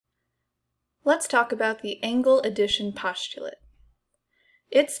Let's talk about the angle addition postulate.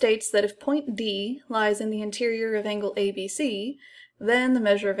 It states that if point D lies in the interior of angle ABC, then the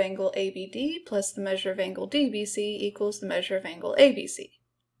measure of angle ABD plus the measure of angle DBC equals the measure of angle ABC.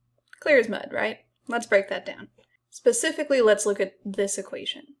 Clear as mud, right? Let's break that down. Specifically, let's look at this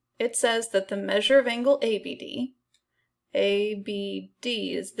equation. It says that the measure of angle ABD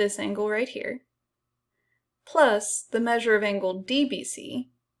is this angle right here, plus the measure of angle DBC,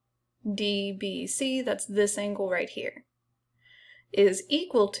 that's this angle right here, is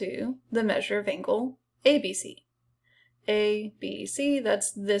equal to the measure of angle ABC.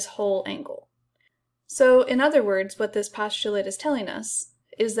 That's this whole angle. So in other words, what this postulate is telling us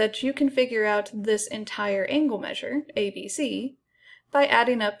is that you can figure out this entire angle measure, ABC, by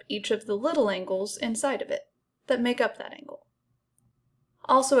adding up each of the little angles inside of it that make up that angle.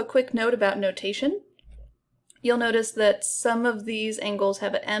 Also, a quick note about notation. You'll notice that some of these angles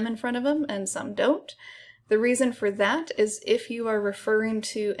have an m in front of them and some don't. The reason for that is if you are referring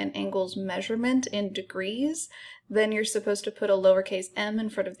to an angle's measurement in degrees, then you're supposed to put a lowercase m in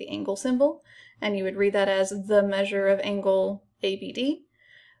front of the angle symbol, and you would read that as the measure of angle ABD,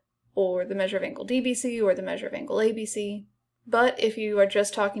 or the measure of angle DBC, or the measure of angle ABC. But if you are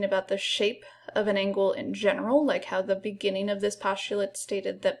just talking about the shape of an angle in general, like how the beginning of this postulate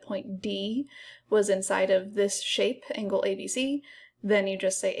stated that point D was inside of this shape, angle ABC, then you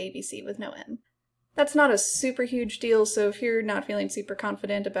just say ABC with no m. That's not a super huge deal, so if you're not feeling super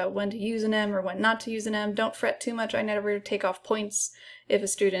confident about when to use an m or when not to use an m, don't fret too much. I never take off points if a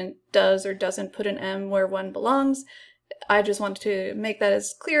student does or doesn't put an m where one belongs. I just wanted to make that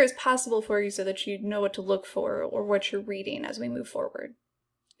as clear as possible for you so that you know what to look for or what you're reading as we move forward.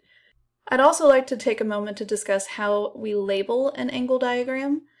 I'd also like to take a moment to discuss how we label an angle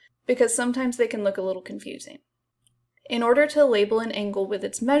diagram, because sometimes they can look a little confusing. In order to label an angle with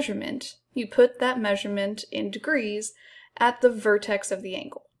its measurement, you put that measurement in degrees at the vertex of the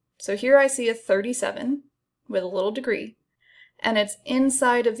angle. So here I see a 37 with a little degree, and it's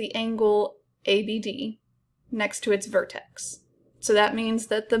inside of the angle ABD next to its vertex. So that means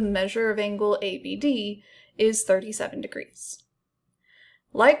that the measure of angle ABD is 37 degrees.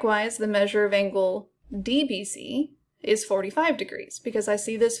 Likewise, the measure of angle DBC is 45 degrees, because I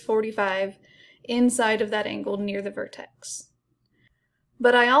see this 45 inside of that angle near the vertex.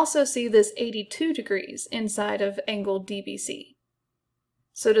 But I also see this 82 degrees inside of angle DBC.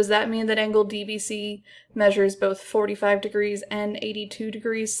 So does that mean that angle DBC measures both 45 degrees and 82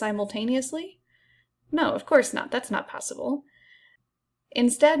 degrees simultaneously? No, of course not. That's not possible.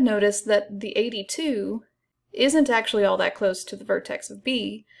 Instead, notice that the 82 isn't actually all that close to the vertex of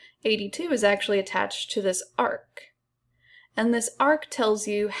B. 82 is actually attached to this arc. And this arc tells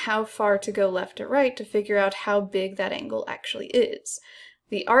you how far to go left or right to figure out how big that angle actually is.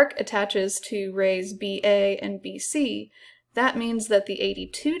 The arc attaches to rays BA and BC. That means that the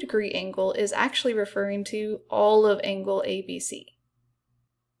 82 degree angle is actually referring to all of angle ABC.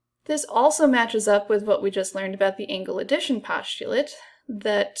 This also matches up with what we just learned about the angle addition postulate,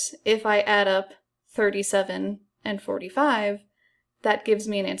 that if I add up 37 and 45, that gives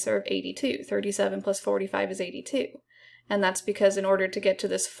me an answer of 82. 37 plus 45 is 82. And that's because in order to get to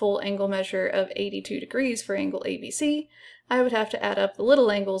this full angle measure of 82 degrees for angle ABC, I would have to add up the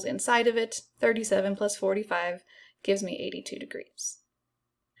little angles inside of it. 37 plus 45 gives me 82 degrees.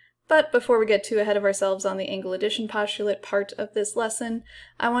 But before we get too ahead of ourselves on the angle addition postulate part of this lesson,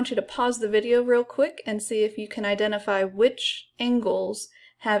 I want you to pause the video real quick and see if you can identify which angles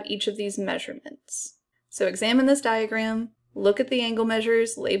have each of these measurements. So examine this diagram, look at the angle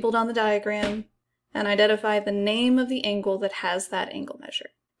measures labeled on the diagram, and identify the name of the angle that has that angle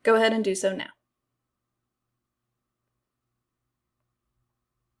measure. Go ahead and do so now.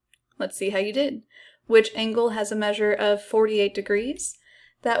 Let's see how you did. Which angle has a measure of 48 degrees?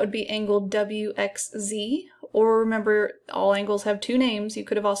 That would be angle WXZ, or remember, all angles have two names. You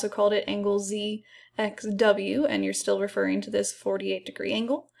could have also called it angle ZXW, and you're still referring to this 48 degree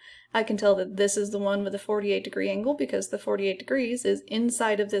angle. I can tell that this is the one with the 48 degree angle because the 48 degrees is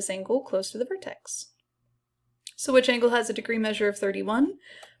inside of this angle close to the vertex. So which angle has a degree measure of 31?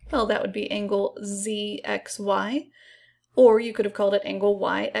 Well, that would be angle ZXY, or you could have called it angle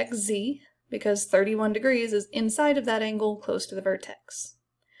YXZ, because 31 degrees is inside of that angle close to the vertex.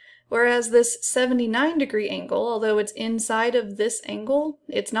 Whereas this 79 degree angle, although it's inside of this angle,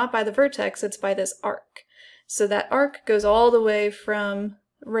 it's not by the vertex, it's by this arc. So that arc goes all the way from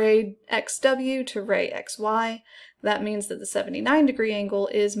ray XW to ray XY. That means that the 79 degree angle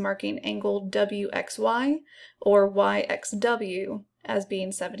is marking angle WXY or YXW as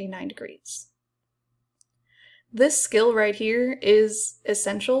being 79 degrees. This skill right here is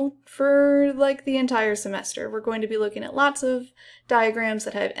essential for like the entire semester. We're going to be looking at lots of diagrams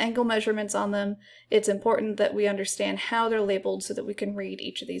that have angle measurements on them. It's important that we understand how they're labeled so that we can read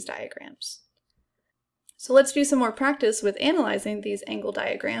each of these diagrams. So let's do some more practice with analyzing these angle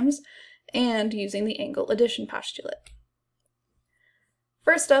diagrams and using the angle addition postulate.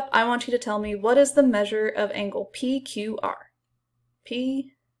 First up, I want you to tell me, what is the measure of angle PQR?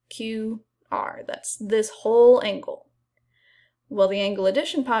 PQR, that's this whole angle. Well, the angle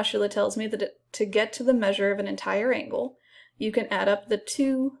addition postulate tells me that to get to the measure of an entire angle, you can add up the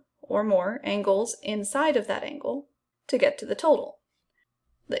two or more angles inside of that angle to get to the total.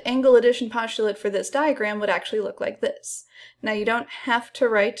 The angle addition postulate for this diagram would actually look like this. Now, you don't have to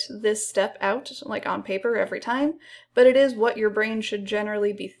write this step out like on paper every time, but it is what your brain should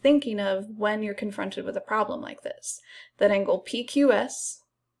generally be thinking of when you're confronted with a problem like this. That angle PQS,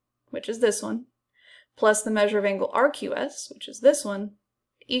 which is this one, plus the measure of angle RQS, which is this one,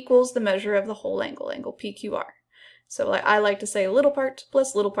 equals the measure of the whole angle, angle PQR. So I like to say little part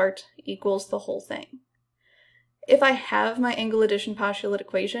plus little part equals the whole thing. If I have my angle addition postulate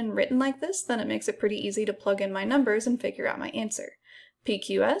equation written like this, then it makes it pretty easy to plug in my numbers and figure out my answer.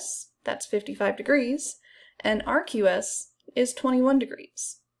 PQS, that's 55 degrees, and RQS is 21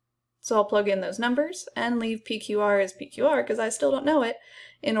 degrees. So I'll plug in those numbers and leave PQR as PQR because I still don't know it.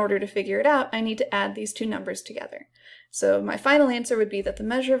 In order to figure it out, I need to add these two numbers together. So my final answer would be that the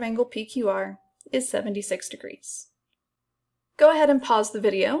measure of angle PQR is 76 degrees. Go ahead and pause the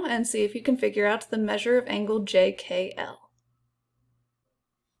video and see if you can figure out the measure of angle JKL.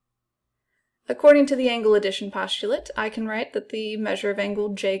 According to the angle addition postulate, I can write that the measure of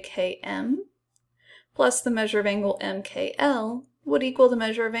angle JKM plus the measure of angle MKL would equal the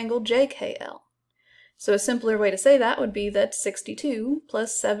measure of angle JKL. So a simpler way to say that would be that 62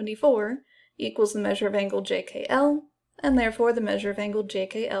 plus 74 equals the measure of angle JKL, and therefore the measure of angle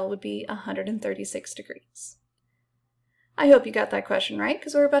JKL would be 136 degrees. I hope you got that question right,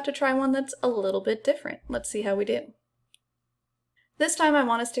 because we're about to try one that's a little bit different. Let's see how we do. This time I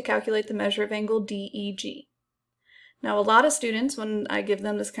want us to calculate the measure of angle DEG. Now, a lot of students, when I give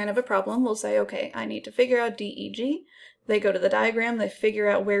them this kind of a problem, will say, okay, I need to figure out DEG. They go to the diagram, they figure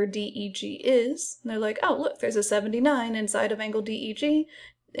out where DEG is, and they're like, oh, look, there's a 79 inside of angle DEG.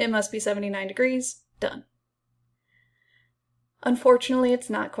 It must be 79 degrees. Done. Unfortunately, it's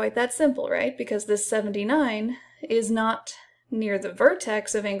not quite that simple, right? Because this 79 is not near the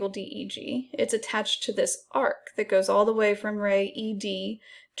vertex of angle DEG. It's attached to this arc that goes all the way from ray ED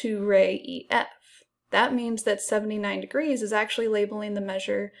to ray EF. That means that 79 degrees is actually labeling the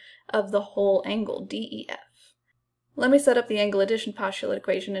measure of the whole angle, DEF. Let me set up the angle addition postulate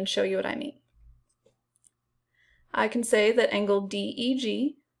equation and show you what I mean. I can say that angle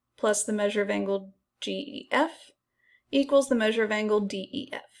DEG plus the measure of angle GEF equals the measure of angle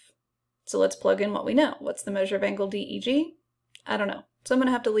DEF. So let's plug in what we know. What's the measure of angle DEG? I don't know. So I'm going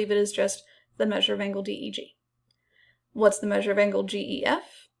to have to leave it as just the measure of angle DEG. What's the measure of angle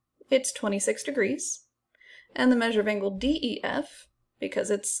GEF? It's 26 degrees. And the measure of angle DEF,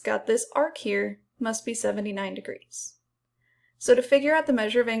 because it's got this arc here, must be 79 degrees. So to figure out the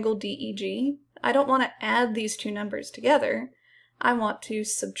measure of angle DEG, I don't want to add these two numbers together. I want to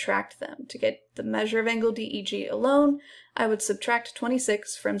subtract them. To get the measure of angle DEG alone, I would subtract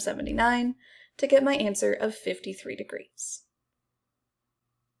 26 from 79 to get my answer of 53 degrees.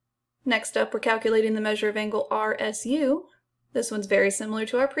 Next up, we're calculating the measure of angle RSU. This one's very similar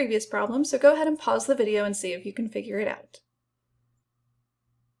to our previous problem, so go ahead and pause the video and see if you can figure it out.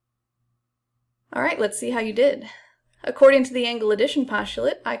 All right, let's see how you did. According to the angle addition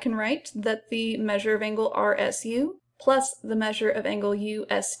postulate, I can write that the measure of angle RSU plus the measure of angle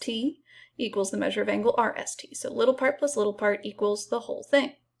UST equals the measure of angle RST. So little part plus little part equals the whole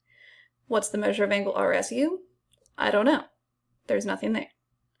thing. What's the measure of angle RSU? I don't know. There's nothing there.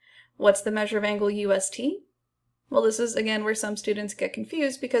 What's the measure of angle UST? Well, this is, again, where some students get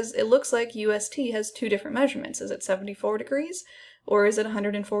confused because it looks like UST has two different measurements. Is it 74 degrees or is it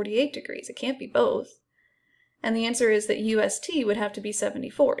 148 degrees? It can't be both. And the answer is that UST would have to be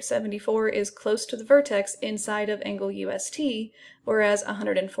 74. 74 is close to the vertex inside of angle UST, whereas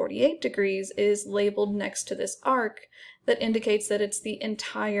 148 degrees is labeled next to this arc that indicates that it's the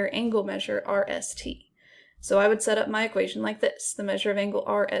entire angle measure RST. So I would set up my equation like this. The measure of angle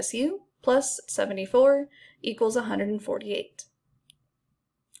RSU plus 74 equals 148.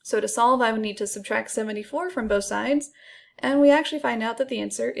 So to solve, I would need to subtract 74 from both sides, and we actually find out that the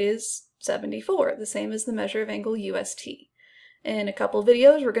answer is 74, the same as the measure of angle UST. In a couple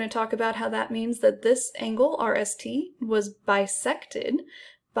videos, we're going to talk about how that means that this angle, RST, was bisected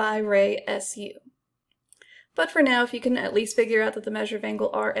by ray SU. But for now, if you can at least figure out that the measure of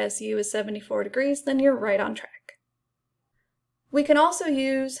angle RSU is 74 degrees, then you're right on track. We can also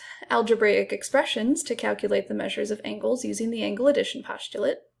use algebraic expressions to calculate the measures of angles using the angle addition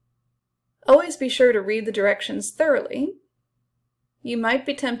postulate. Always be sure to read the directions thoroughly. You might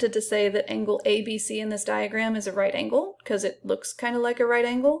be tempted to say that angle ABC in this diagram is a right angle, because it looks kind of like a right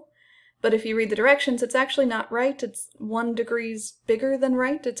angle. But if you read the directions, it's actually not right. It's 1 degree bigger than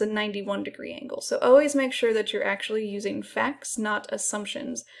right. It's a 91-degree angle. So always make sure that you're actually using facts, not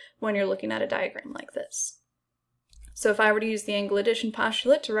assumptions, when you're looking at a diagram like this. So if I were to use the angle addition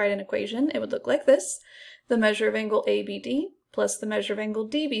postulate to write an equation, it would look like this. The measure of angle ABD plus the measure of angle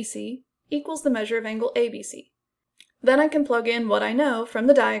DBC equals the measure of angle ABC. Then I can plug in what I know from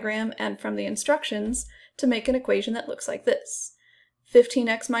the diagram and from the instructions to make an equation that looks like this.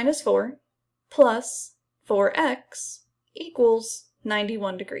 15x minus 4 plus 4x equals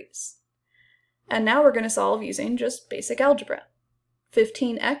 91 degrees. And now we're going to solve using just basic algebra.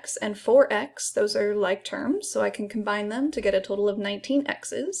 15x and 4x, those are like terms, so I can combine them to get a total of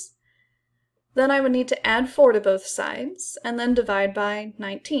 19x's. Then I would need to add 4 to both sides, and then divide by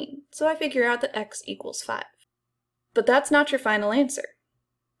 19, so I figure out that x equals 5. But that's not your final answer.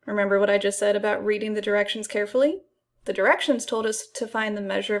 Remember what I just said about reading the directions carefully? The directions told us to find the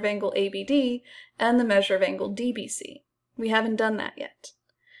measure of angle ABD and the measure of angle DBC. We haven't done that yet.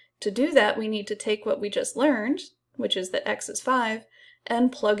 To do that, we need to take what we just learned, which is that x is 5,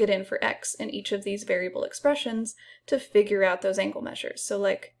 and plug it in for x in each of these variable expressions to figure out those angle measures. So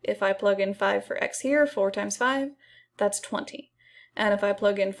like, if I plug in 5 for x here, 4 times 5, that's 20. And if I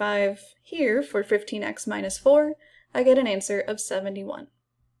plug in 5 here for 15x minus 4, I get an answer of 71.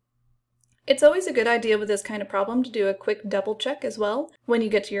 It's always a good idea with this kind of problem to do a quick double check as well when you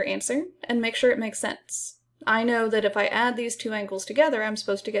get to your answer and make sure it makes sense. I know that if I add these two angles together, I'm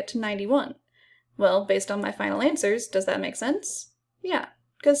supposed to get to 91. Well, based on my final answers, does that make sense? Yeah,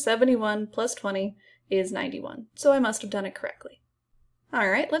 because 71 plus 20 is 91, so I must have done it correctly.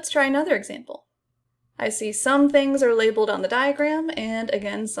 Alright, let's try another example. I see some things are labeled on the diagram, and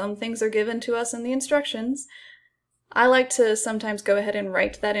again, some things are given to us in the instructions. I like to sometimes go ahead and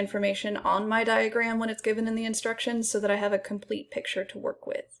write that information on my diagram when it's given in the instructions so that I have a complete picture to work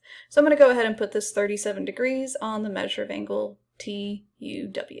with. So I'm going to go ahead and put this 37 degrees on the measure of angle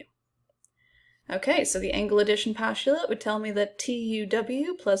TUW. Okay, so the angle addition postulate would tell me that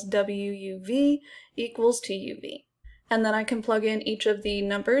TUW plus WUV equals TUV. And then I can plug in each of the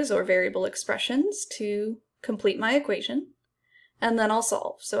numbers or variable expressions to complete my equation. And then I'll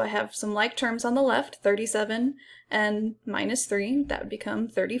solve. So I have some like terms on the left, 37 and minus 3, that would become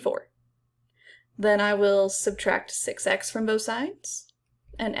 34. Then I will subtract 6x from both sides,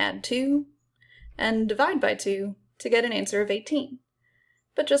 and add 2, and divide by 2 to get an answer of 18.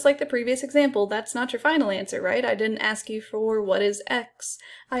 But just like the previous example, that's not your final answer, right? I didn't ask you for what is x,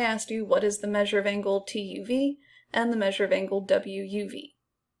 I asked you what is the measure of angle TUV and the measure of angle WUV.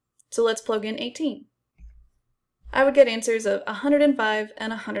 So let's plug in 18. I would get answers of 105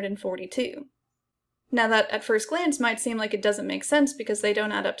 and 142. Now that at first glance might seem like it doesn't make sense because they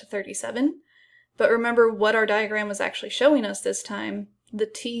don't add up to 37, but remember what our diagram was actually showing us this time. The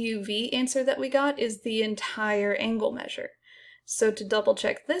TUV answer that we got is the entire angle measure. So to double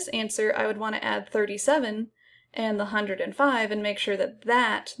check this answer, I would want to add 37 and the 105 and make sure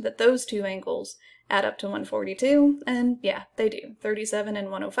that those two angles add up to 142, and yeah, they do. 37 and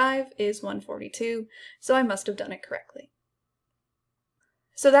 105 is 142, so I must have done it correctly.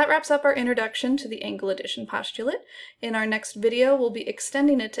 So that wraps up our introduction to the angle addition postulate. In our next video, we'll be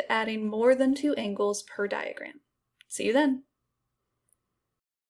extending it to adding more than 2 angles per diagram. See you then!